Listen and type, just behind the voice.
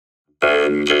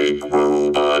Pancake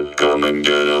robot, come and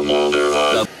get 'em while they're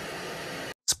hot.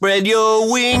 Spread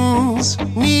your wings,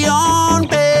 neon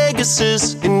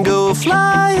Pegasus, and go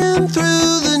flying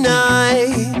through the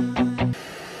night.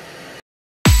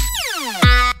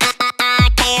 I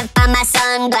can't find my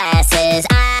sunglasses.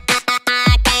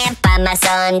 I can't find my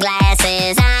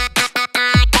sunglasses.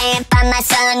 I can't find my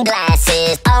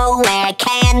sunglasses. Oh, where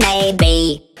can they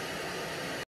be?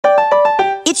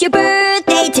 It's your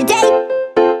birthday today.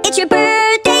 It's your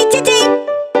birthday today.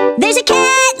 There's a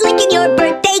cat licking your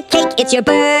birthday cake. It's your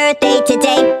birthday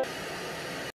today.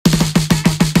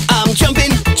 I'm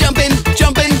jumping, jumping,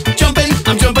 jumping, jumping.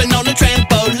 I'm jumping on a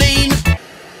trampoline.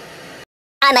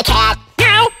 I'm a cat.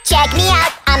 Meow. Check me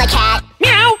out. I'm a cat.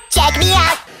 Meow. Check me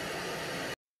out.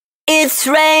 It's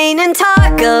raining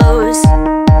tacos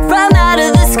from out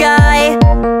of the sky.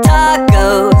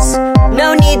 Tacos,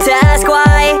 no need to ask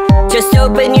why. Just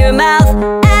open your mouth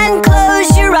and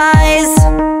close your eyes.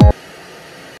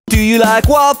 Do you like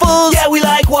waffles? Yeah, we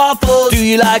like waffles. Do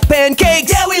you like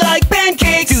pancakes? Yeah, we like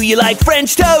pancakes. Do you like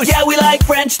French toast? Yeah, we like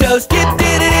French toast. Dip,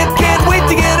 dip, dip, can't wait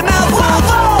to get a mouthful of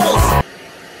waffles.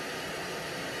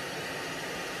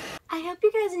 I hope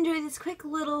you guys enjoyed this quick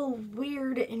little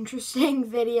weird interesting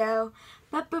video.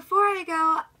 But before I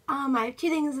go, I have two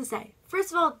things to say.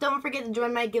 First of all, don't forget to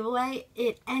join my giveaway.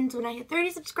 It ends when I hit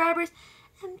 30 subscribers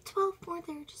and 12 more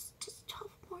there. Just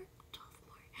 12 more.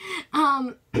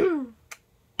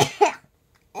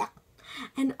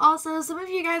 And also, some of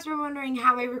you guys were wondering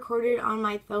how I recorded on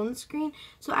my phone screen,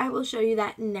 so I will show you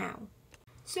that now.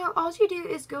 So all you do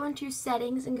is go into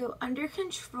settings and go under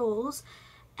controls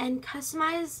and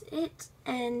customize it,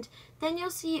 and then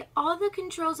you'll see all the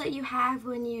controls that you have.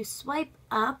 When you swipe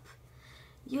up,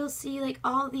 you'll see like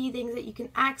all the things that you can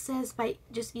access by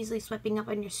just easily swiping up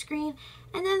on your screen,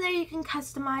 and then there you can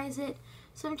customize it.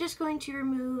 So I'm just going to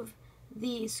remove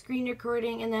the screen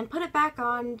recording and then put it back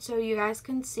on so you guys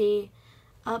can see.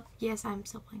 Yes, I'm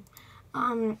still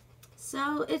playing.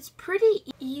 So it's pretty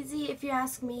easy if you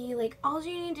ask me. Like, all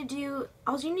you need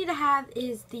to have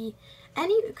is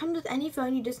it comes with any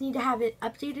phone. You just need to have it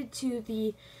updated to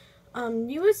the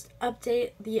newest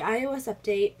update, the iOS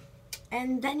update,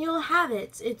 and then you'll have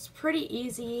it. It's pretty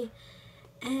easy,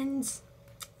 and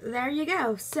there you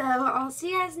go. So I'll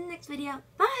see you guys in the next video.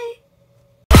 Bye!